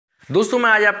दोस्तों मैं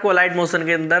आज आपको अलाइट मोशन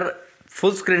के अंदर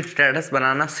फुल स्क्रीन स्टेटस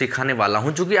बनाना सिखाने वाला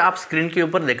हूं। जो कि आप स्क्रीन के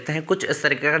ऊपर देखते हैं कुछ इस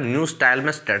तरीके का न्यू स्टाइल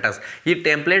में स्टेटस। ये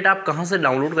टेम्पलेट आप कहां से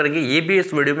डाउनलोड करेंगे ये भी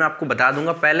इस वीडियो में आपको बता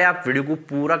दूंगा। पहले आप वीडियो को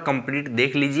पूरा कंप्लीट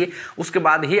देख लीजिए, उसके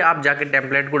बाद ही आप जाके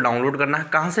टेम्पलेट को डाउनलोड करना है।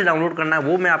 कहां से डाउनलोड करना है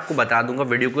वो मैं आपको बता दूंगा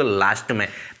वीडियो के लास्ट में।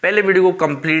 पहले वीडियो को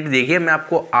कंप्लीट देखिए, मैं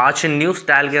आपको आज न्यू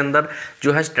स्टाइल के अंदर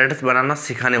जो है स्टेटस बनाना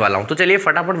सिखाने वाला हूँ। तो चलिए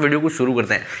फटाफट वीडियो को शुरू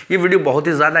करते हैं। ये वीडियो बहुत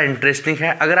ही ज़्यादा इंटरेस्टिंग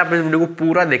है। अगर आप इस वीडियो को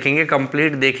पूरा देखेंगे,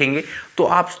 कंप्लीट देखेंगे, तो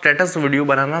आप स्टेटस वीडियो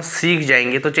बनाना सीख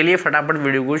जाएंगे। तो चलिए फटाफट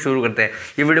वीडियो को शुरू करते हैं।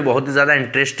 ये वीडियो बहुत ही ज़्यादा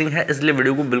इंटरेस्टिंग है, इसलिए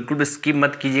वीडियो को बिल्कुल भी स्किप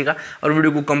मत कीजिएगा और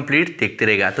वीडियो को कंप्लीट देखते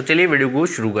रहेगा। तो चलिए वीडियो को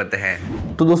शुरू करते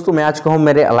हैं। तो दोस्तों मैं आज कहूँ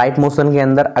मेरे अलाइट मोशन के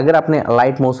अंदर, अगर आपने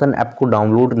अलाइट मोशन ऐप को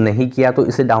डाउनलोड नहीं किया तो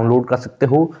इसे डाउनलोड कर सकते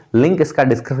हो। लिंक इसका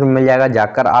डिस्क्रिप्शन में मिल जाएगा,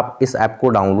 जाकर आप इस ऐप को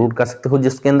डाउनलोड कर सकते हो,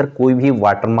 जिसके अंदर कोई भी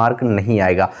वाटरमार्क नहीं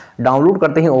आएगा। डाउनलोड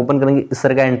करते ही ओपन करेंगे इस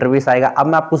तरह का इंटरफेस आएगा। अब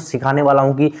मैं आपको सिखाने वाला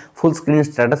हूँ कि फुल स्क्रीन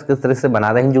स्टेटस किस तरह से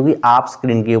बनाते हैं, जो कि आप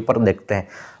स्क्रीन के ऊपर देखते हैं।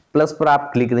 प्लस पर आप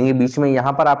क्लिक करेंगे, बीच में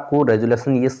यहाँ पर आपको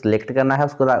रेजोल्यूशन ये सिलेक्ट करना है।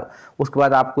 उसके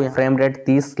बाद आपको फ्रेम रेट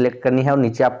 30 सिलेक्ट करनी है और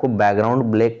नीचे आपको बैकग्राउंड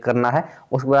ब्लैक करना है।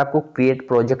 उसके बाद आपको क्रिएट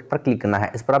प्रोजेक्ट पर क्लिक करना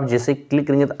है। इस पर आप जैसे क्लिक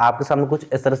करेंगे तो आपके सामने कुछ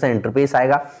इस तरह से इंटरफेस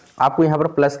आएगा। आपको यहाँ पर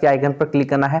प्लस के आइकन पर क्लिक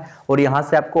करना है और यहाँ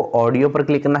से आपको ऑडियो पर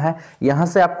क्लिक करना है। यहाँ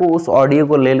से आपको उस ऑडियो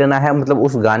को ले लेना है, मतलब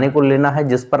उस गाने को लेना है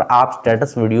जिस पर आप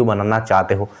स्टेटस वीडियो बनाना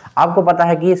चाहते हो। आपको पता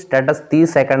है कि स्टेटस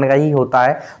 30 सेकंड का ही होता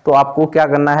है, तो आपको क्या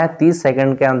करना है, 30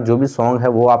 सेकंड का जो भी सॉन्ग है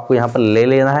वो आपको यहाँ पर ले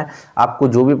लेना है। आपको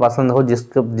जो भी पसंद हो,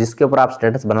 जिसके ऊपर आप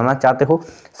स्टेटस बनाना चाहते हो,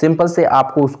 सिंपल से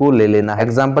आपको उसको ले लेना है।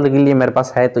 एग्जांपल के लिए मेरे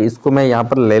पास है तो इसको मैं यहाँ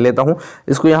पर ले लेता हूँ।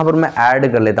 इसको यहाँ पर मैं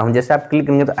ऐड कर लेता हूँ। जैसे आप क्लिक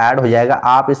करेंगे तो ऐड हो जाएगा।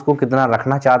 आप इसको कितना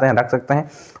रखना चाहते हैं रख सकते हैं।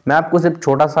 मैं आपको सिर्फ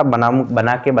छोटा सा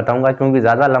बना के बताऊंगा, क्योंकि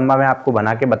ज़्यादा लंबा मैं आपको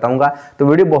बना के बताऊंगा तो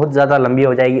वीडियो बहुत ज़्यादा लंबी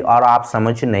हो जाएगी और आप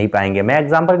समझ नहीं पाएंगे। मैं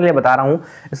एग्जाम्पल के लिए बता रहा हूँ,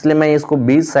 इसलिए मैं इसको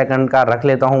 20 सेकंड का रख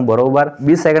लेता हूँ बरोबर।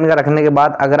 20 सेकंड का रखने के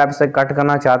बाद अगर आप इसे कट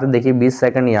करना चाहते हैं, देखिए 20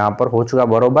 सेकंड यहाँ पर हो चुका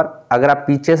बरोबर। अगर आप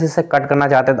पीछे से इसे कट करना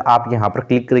चाहते हैं तो आप यहाँ पर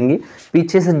क्लिक करेंगे,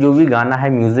 पीछे से जो भी गाना है,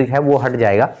 म्यूजिक है, वो हट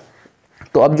जाएगा।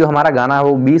 तो अब जो हमारा गाना है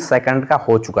वो 20 सेकंड का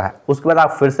हो चुका है। उसके बाद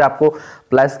आप फिर से आपको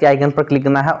प्लस के आइकन पर क्लिक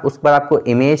करना है। उसके बाद आपको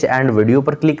इमेज एंड वीडियो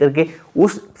पर क्लिक करके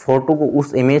उस फोटो को,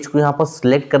 उस इमेज को यहाँ पर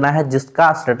सिलेक्ट करना है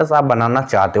जिसका स्टेटस आप बनाना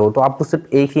चाहते हो। तो आपको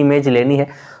सिर्फ एक ही इमेज लेनी है,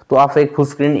 तो आप एक फुल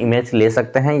स्क्रीन इमेज ले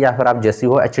सकते हैं, या फिर आप जैसी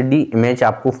हो HD इमेज,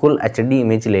 आपको फुल HD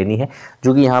इमेज लेनी है,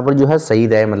 जो कि यहाँ पर जो है सही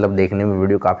रहे, मतलब देखने में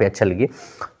वीडियो काफ़ी अच्छा लगे।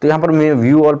 तो यहाँ पर मैं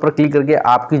व्यू ऑल पर क्लिक करके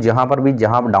आपकी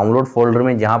जहाँ डाउनलोड फोल्डर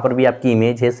में जहाँ पर भी आपकी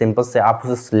इमेज है, सिंपल से आप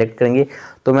उसे सिलेक्ट करेंगे।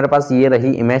 तो मेरे पास ये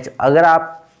रही इमेज।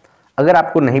 अगर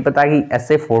आपको नहीं पता कि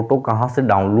ऐसे फोटो कहाँ से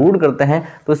डाउनलोड करते हैं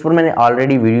तो इस पर मैंने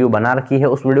ऑलरेडी वीडियो बना रखी है।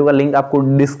 उस वीडियो का लिंक आपको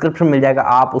डिस्क्रिप्शन में मिल जाएगा।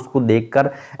 आप उसको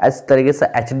देखकर इस तरीके से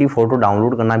HD फोटो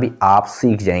डाउनलोड करना भी आप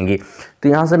सीख जाएंगे। तो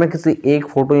यहाँ से मैं किसी एक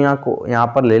फोटो यहाँ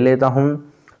पर ले लेता हूँ।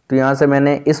 तो यहाँ से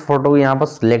मैंने इस फोटो को यहाँ पर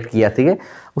सिलेक्ट किया, ठीक है।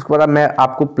 उसके बाद मैं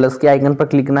आपको प्लस के आइकन पर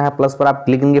क्लिक करना है। प्लस पर आप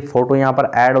क्लिक करेंगे, फोटो यहाँ पर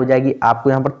ऐड हो जाएगी। आपको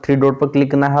यहाँ पर 3 डॉट पर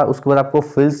क्लिक करना है। उसके बाद आपको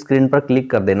फिल स्क्रीन पर क्लिक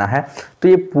कर देना है, तो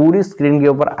ये पूरी स्क्रीन के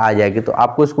ऊपर आ जाएगी। तो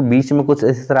आपको इसको बीच में कुछ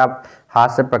इस तरह आप हाथ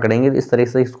से पकड़ेंगे तो इस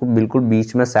तरीके से इसको बिल्कुल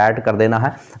बीच में सेट कर देना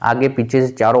है। आगे पीछे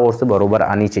से चारों ओर से बरोबर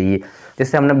आनी चाहिए।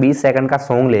 जैसे हमने 20 सेकंड का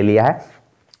सॉन्ग ले लिया है,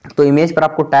 तो इमेज पर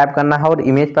आपको टैप करना है और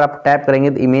इमेज पर आप टैप करेंगे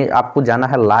तो इमेज आपको जाना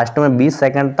है लास्ट में 20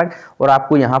 सेकंड तक और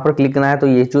आपको यहाँ पर क्लिक करना है। तो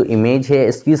ये जो इमेज है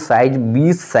इसकी साइज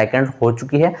 20 सेकंड हो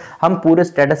चुकी है। हम पूरे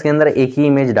स्टेटस के अंदर एक ही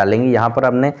इमेज डालेंगे। यहाँ पर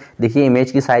हमने देखिए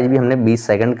इमेज की साइज भी हमने 20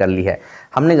 सेकंड कर ली है।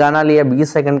 हमने गाना लिया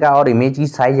 20 सेकंड का और इमेज की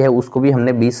साइज है उसको भी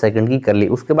हमने 20 सेकंड की कर ली।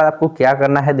 उसके बाद आपको क्या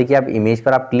करना है, देखिए आप इमेज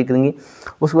पर आप क्लिक करेंगे।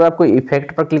 उसके बाद आपको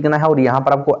इफेक्ट पर क्लिक करना है और यहाँ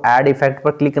पर आपको ऐड इफेक्ट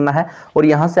पर क्लिक करना है और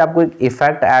यहाँ से आपको एक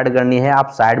इफेक्ट ऐड करनी है।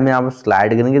 आप साइड में आप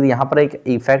स्लाइड करेंगे तो यहाँ पर एक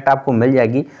इफेक्ट आपको मिल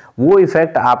जाएगी। वो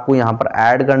इफेक्ट आपको यहाँ पर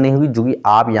ऐड करनी होगी, जो कि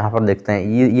आप यहाँ पर देखते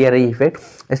हैं ये रही इफेक्ट।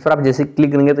 इस पर आप जैसे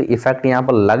क्लिक करेंगे तो इफेक्ट यहाँ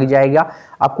पर लग जाएगा।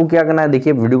 आपको क्या करना है,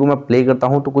 देखिए वीडियो को मैं प्ले करता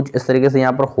हूँ तो कुछ इस तरीके से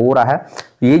यहाँ पर हो रहा है।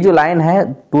 ये जो लाइन है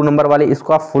 2 नंबर वाली,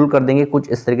 इसको आप फुल कर देंगे कुछ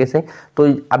इस तरीके से। तो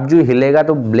अब जो हिलेगा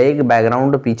तो ब्लैक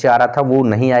बैकग्राउंड पीछे आ रहा था वो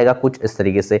नहीं आएगा, कुछ इस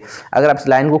तरीके से। अगर आप इस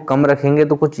लाइन को कम रखेंगे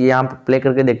तो कुछ यहाँ पर प्ले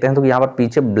करके देखते हैं तो यहाँ पर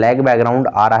पीछे ब्लैक बैकग्राउंड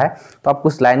आ रहा है। तो आपको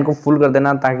इस लाइन को फुल कर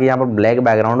देना ताकि यहाँ पर ब्लैक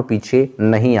बैकग्राउंड पीछे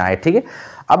नहीं आए, ठीक है।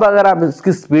 अब अगर आप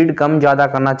इसकी स्पीड कम ज़्यादा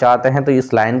करना चाहते हैं तो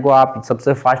इस लाइन को आप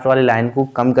सबसे फास्ट वाली लाइन को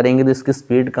कम करेंगे तो इसकी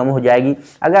स्पीड कम हो जाएगी।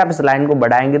 अगर आप इस लाइन को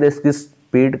बढ़ाएंगे तो इसकी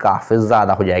स्पीड काफ़ी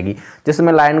ज़्यादा हो जाएगी। जैसे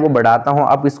मैं लाइन को बढ़ाता हूँ,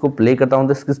 अब इसको प्ले करता हूँ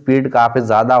तो इसकी स्पीड काफ़ी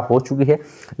ज़्यादा हो चुकी है।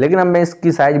 लेकिन अब मैं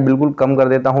इसकी साइज़ बिल्कुल कम कर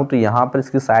देता हूँ तो यहाँ पर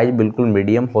इसकी साइज़ बिल्कुल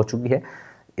मीडियम हो चुकी है।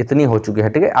 इतनी हो चुकी है,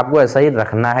 ठीक है। आपको ऐसा ही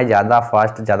रखना है, ज़्यादा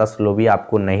फास्ट ज़्यादा स्लो भी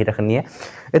आपको नहीं रखनी है।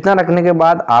 इतना रखने के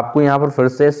बाद आपको यहाँ पर फिर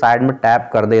से साइड में टैप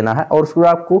कर देना है और उसके बाद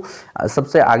आपको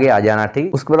सबसे आगे आ जाना है,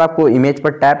 ठीक। उसके बाद आपको इमेज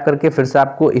पर टैप करके फिर से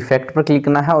आपको इफेक्ट पर क्लिक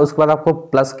करना है और उसके बाद आपको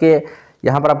प्लस के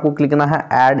यहाँ पर आपको क्लिक करना है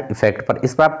ऐड इफेक्ट पर।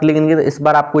 इस पर आप क्लिक करेंगे तो इस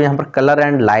बार आपको यहाँ पर कलर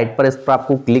एंड लाइट पर इस पर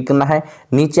आपको क्लिक करना है।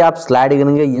 नीचे आप स्लाइड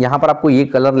करेंगे, यहाँ पर आपको ये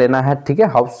कलर लेना है, ठीक है।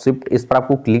 हाउस शिफ्ट इस पर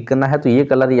आपको क्लिक करना है तो ये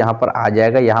कलर यहाँ पर आ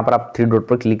जाएगा। यहाँ पर आप 3 डॉट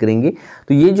पर क्लिक करेंगे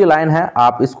तो ये जो लाइन है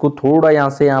आप इसको थोड़ा यहाँ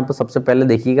से यहाँ पर सबसे पहले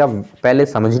देखिएगा, पहले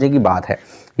समझने की बात है।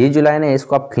 ये जो लाइन है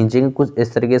इसको आप खींचेंगे कुछ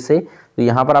इस तरीके से, तो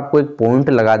यहाँ पर आपको एक पॉइंट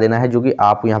लगा देना है जो कि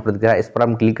आप यहाँ पर दिख रहा है। इस पर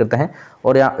हम क्लिक करते हैं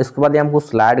और यहाँ इसके बाद हमको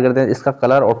स्लाइड करते हैं। इसका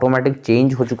कलर ऑटोमेटिक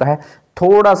चेंज हो चुका है।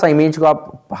 थोड़ा सा इमेज को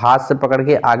आप हाथ से पकड़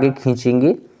के आगे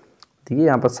खींचेंगे, ठीक है।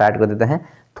 यहाँ पर साइड कर देते हैं,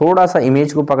 थोड़ा सा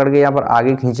इमेज को पकड़ के यहाँ पर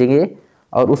आगे खींचेंगे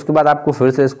और उसके बाद आपको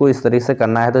फिर से इसको इस तरीके से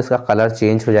करना है तो इसका कलर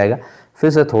चेंज हो जाएगा। फिर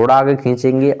से थोड़ा आगे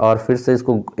खींचेंगे और फिर से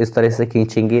इसको इस तरह से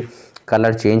खींचेंगे,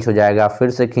 कलर चेंज हो जाएगा। फिर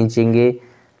से खींचेंगे,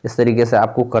 इस तरीके से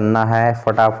आपको करना है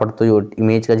फटाफट। तो जो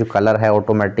इमेज का जो कलर है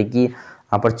ऑटोमेटिक ही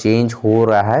यहाँ पर चेंज हो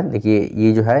रहा है। देखिए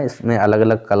ये जो है इसमें अलग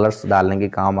अलग कलर्स डालने के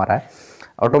काम आ रहा है,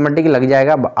 ऑटोमेटिक लग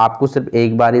जाएगा। आपको सिर्फ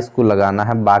एक बार इसको लगाना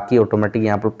है, बाकी ऑटोमेटिक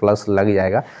यहाँ पर प्लस लग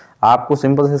जाएगा। आपको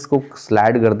सिंपल से इसको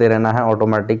स्लाइड करते रहना है,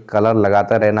 ऑटोमेटिक कलर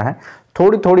लगाता रहना है।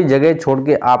 थोड़ी थोड़ी जगह छोड़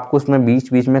के आपको इसमें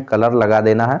बीच बीच में कलर लगा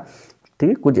देना है, ठीक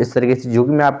है। कुछ इस तरीके से जो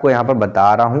कि मैं आपको यहाँ पर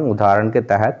बता रहा हूँ उदाहरण के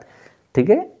तहत, ठीक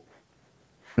है।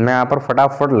 मैं यहाँ पर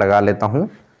फटाफट लगा लेता हूँ।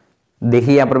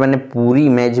 देखिए यहाँ पर मैंने पूरी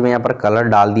इमेज में यहाँ पर कलर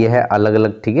डाल दिया है अलग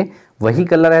अलग, ठीक है। वही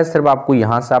कलर है, सिर्फ आपको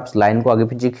यहाँ से आप लाइन को आगे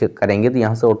पीछे करेंगे तो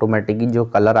यहाँ से ऑटोमेटिकली जो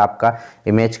कलर आपका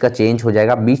इमेज का चेंज हो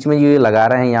जाएगा। बीच में जो ये लगा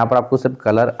रहे हैं यहाँ पर आपको सिर्फ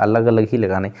कलर अलग अलग ही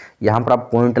लगाने। यहाँ पर आप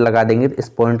पॉइंट लगा देंगे तो इस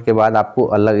पॉइंट के बाद आपको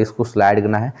अलग इसको स्लाइड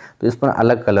करना है तो इस पर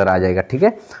अलग कलर आ जाएगा, ठीक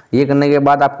है। ये करने के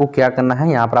बाद आपको क्या करना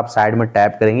है, यहाँ पर आप साइड में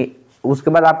टैप करेंगे।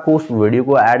 उसके बाद आपको उस वीडियो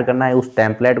को ऐड करना है, उस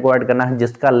टेम्पलेट को ऐड करना है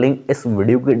जिसका लिंक इस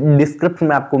वीडियो के डिस्क्रिप्शन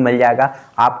में आपको मिल जाएगा।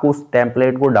 आपको उस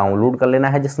टेम्पलेट को डाउनलोड कर लेना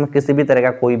है जिसमें किसी भी तरह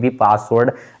का कोई भी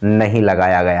पासवर्ड नहीं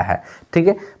लगाया गया है, ठीक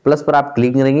है। प्लस पर आप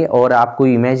क्लिक करेंगे और आपको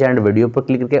इमेज एंड वीडियो पर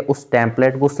क्लिक करके उस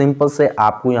टेम्पलेट को सिंपल से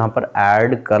आपको यहाँ पर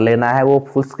ऐड कर लेना है। वो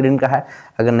फुल स्क्रीन का है,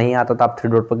 अगर नहीं आता तो आप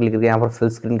 3 डॉट पर क्लिक करके यहाँ पर फुल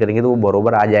स्क्रीन करेंगे तो वो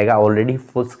बरोबर आ जाएगा, ऑलरेडी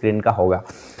फुल स्क्रीन का होगा।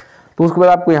 तो उसके बाद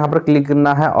आपको यहाँ पर क्लिक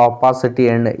करना है ऑपासिटी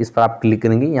एंड इस पर आप क्लिक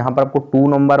करेंगे। यहाँ पर आपको 2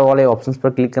 नंबर वाले ऑप्शंस पर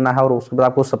क्लिक करना है और उसके बाद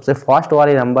आपको सबसे फर्स्ट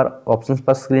वाले नंबर ऑप्शंस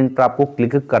पर स्क्रीन पर आपको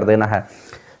क्लिक कर देना है।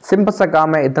 सिंपल सा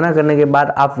काम है। इतना करने के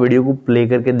बाद आप वीडियो को प्ले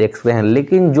करके देख सकते हैं।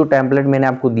 लेकिन जो टेम्पलेट मैंने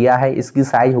आपको दिया है इसकी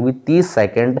साइज होगी 30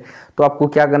 सेकंड। तो आपको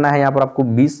क्या करना है, यहाँ पर आपको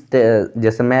 20,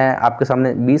 जैसे मैं आपके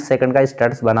सामने 20 सेकंड का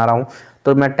स्टेटस बना रहा हूँ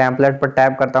तो मैं टेम्पलेट पर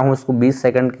टैप करता हूँ। इसको 20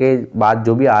 सेकंड के बाद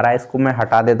जो भी आ रहा है इसको मैं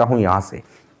हटा देता हूँ यहाँ से,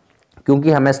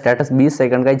 क्योंकि हमें स्टेटस 20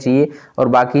 सेकंड का ही चाहिए और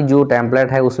बाकी जो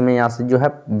टेम्पलेट है उसमें यहाँ से जो है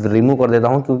रिमूव कर देता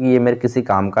हूँ क्योंकि ये मेरे किसी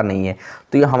काम का नहीं है।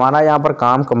 तो ये हमारा यहाँ पर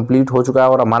काम कंप्लीट हो चुका है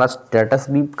और हमारा स्टेटस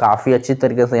भी काफ़ी अच्छी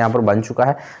तरीके से यहाँ पर बन चुका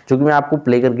है, जो कि मैं आपको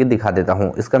प्ले करके दिखा देता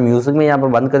हूँ। इसका म्यूज़िक मैं यहाँ पर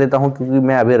बंद कर देता हूँ क्योंकि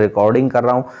मैं अभी रिकॉर्डिंग कर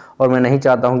रहा हूँ और मैं नहीं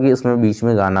चाहता हूँ कि इसमें बीच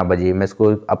में गाना बजे। मैं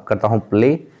इसको अब करता हूँ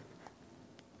प्ले।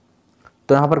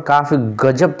 तो यहाँ पर काफ़ी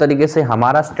गजब तरीके से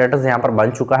हमारा स्टेटस यहाँ पर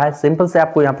बन चुका है। सिंपल से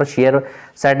आपको यहाँ पर शेयर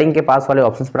सेटिंग के पास वाले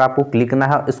ऑप्शंस पर आपको क्लिक करना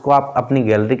है। इसको आप अपनी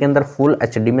गैलरी के अंदर फुल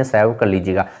एचडी में सेव कर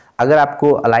लीजिएगा। अगर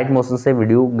आपको अलाइट मोशन से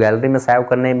वीडियो गैलरी में सेव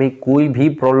करने में कोई भी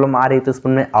प्रॉब्लम आ रही है तो इस पर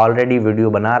मैं ऑलरेडी वीडियो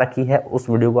बना रखी है, उस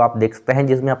वीडियो को आप देख सकते हैं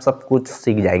जिसमें आप सब कुछ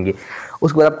सीख जाएंगे।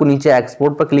 उसके बाद आपको नीचे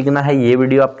एक्सपोर्ट पर क्लिक करना है। ये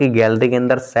वीडियो आपकी गैलरी के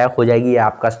अंदर सेव हो जाएगी,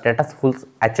 आपका स्टेटस फुल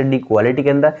एचडी क्वालिटी के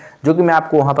अंदर, जो कि मैं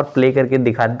आपको वहाँ पर प्ले करके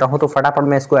दिखा देता हूँ। तो फटाफट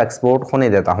मैं इसको एक्सपोर्ट होने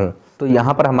देता हूँ। तो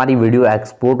यहाँ पर हमारी वीडियो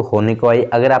एक्सपोर्ट होने को आई।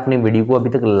 अगर आपने वीडियो को अभी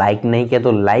तक लाइक नहीं किया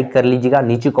तो लाइक कर लीजिएगा,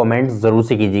 नीचे कमेंट जरूर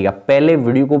से कीजिएगा। पहले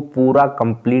वीडियो को पूरा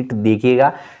कंप्लीट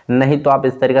देखिएगा, नहीं तो आप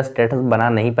इस तरह का स्टेटस बना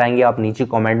नहीं पाएंगे। आप नीचे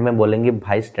कमेंट में बोलेंगे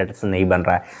भाई स्टेटस नहीं बन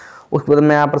रहा है। उसके बाद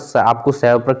मैं यहाँ पर आपको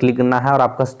सेव पर क्लिक करना है और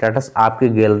आपका स्टेटस आपकी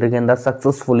गैलरी के अंदर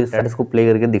सक्सेसफुली स्टेटस को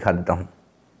प्ले करके दिखा देता हूँ।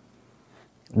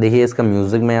 देखिए इसका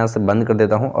म्यूजिक मैं यहाँ से बंद कर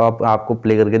देता हूँ और आपको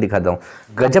प्ले करके दिखाता हूँ।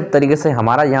 गजब तरीके से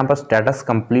हमारा यहाँ पर स्टेटस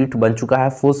कंप्लीट बन चुका है।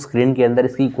 फुल स्क्रीन के अंदर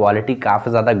इसकी क्वालिटी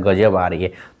काफ़ी ज़्यादा गजब आ रही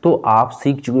है। तो आप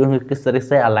सीख चुके होंगे किस तरह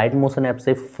से अलाइट मोशन ऐप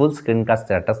से फुल स्क्रीन का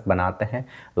स्टेटस बनाते हैं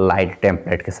लाइट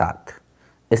टेम्पलेट के साथ।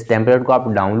 इस टेम्पलेट को आप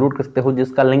डाउनलोड कर सकते हो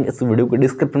जिसका लिंक इस वीडियो के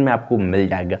डिस्क्रिप्शन में आपको मिल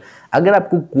जाएगा। अगर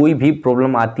आपको कोई भी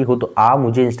प्रॉब्लम आती हो तो आप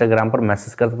मुझे इंस्टाग्राम पर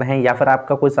मैसेज कर सकते हैं या फिर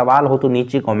आपका कोई सवाल हो तो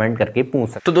नीचे कमेंट करके पूछ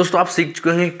सकते हैं। तो दोस्तों आप सीख चुके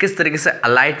हैं किस तरीके से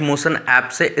अलाइट मोशन ऐप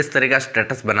से इस तरह का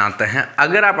स्टेटस बनाते हैं।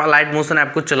 अगर आप अलाइट मोशन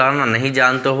ऐप को चलाना नहीं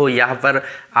जानते हो या फिर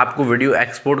आपको वीडियो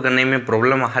एक्सपोर्ट करने में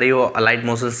प्रॉब्लम आ रही हो अलाइट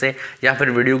मोशन से, या फिर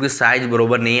वीडियो की साइज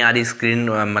बरोबर नहीं आ रही, स्क्रीन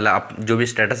मतलब जो भी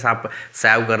स्टेटस आप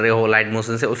सेव कर रहे हो अलाइट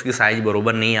मोशन से उसकी साइज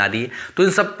बरोबर नहीं आ रही है, तो इन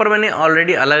सब पर मैंने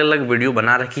ऑलरेडी अलग अलग वीडियो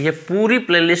बना रखी है। पूरी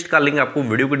प्लेलिस्ट का लिंक आपको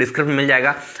वीडियो के डिस्क्रिप्शन में मिल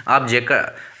जाएगा,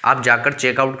 आप जाकर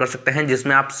चेकआउट कर सकते हैं,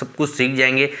 जिसमें आप सब कुछ सीख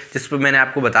जाएंगे। जिस पर मैंने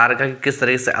आपको बता रखा कि किस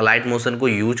तरीके से अलाइट मोशन को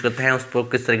यूज करते हैं, उस पर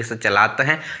किस तरीके से चलाते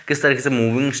हैं, किस तरीके से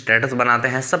मूविंग स्टेटस बनाते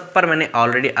हैं, सब पर मैंने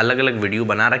ऑलरेडी अलग अलग वीडियो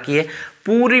बना रखी है।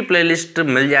 पूरी प्लेलिस्ट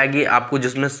मिल जाएगी आपको,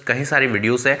 जिसमें कई सारी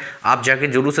वीडियोस है, आप जाके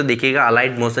जरूर से देखिएगा।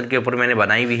 अलाइट मोशन के ऊपर मैंने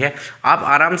बनाई हुई है, आप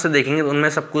आराम से देखेंगे तो उनमें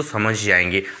सब कुछ समझ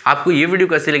जाएंगे। आपको ये वीडियो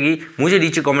कैसी लगी मुझे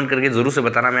नीचे कमेंट करके जरूर से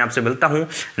बताना। मैं आपसे मिलता हूँ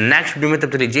नेक्स्ट वीडियो में,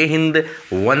 तब तक जय हिंद,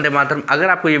 वंदे मातरम। अगर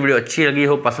आपको ये वीडियो अच्छी लगी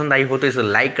हो, पसंद आई हो, तो इसे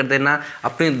लाइक कर देना,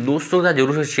 अपने दोस्तों के साथ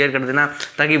जरूर से शेयर कर देना,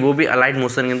 ताकि वो भी अलाइट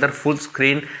मोशन के अंदर फुल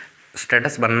स्क्रीन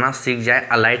स्टेटस बनना सीख जाए।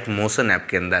 अलाइट मोशन ऐप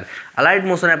के अंदर अलाइट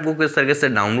मोशन ऐप को किस तरीके से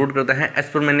डाउनलोड करते हैं, इस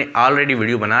पर मैंने ऑलरेडी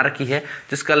वीडियो बना रखी है,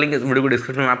 जिसका लिंक इस वीडियो को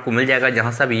डिस्क्रिप्शन में आपको मिल जाएगा,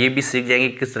 जहां से आप ये भी सीख जाएंगे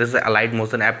किस तरह से अलाइट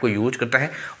मोशन ऐप को यूज करता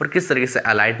है और किस तरीके से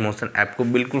अलाइट मोशन ऐप को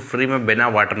बिल्कुल फ्री में बिना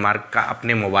वाटरमार्क का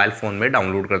अपने मोबाइल फ़ोन में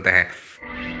डाउनलोड करते हैं।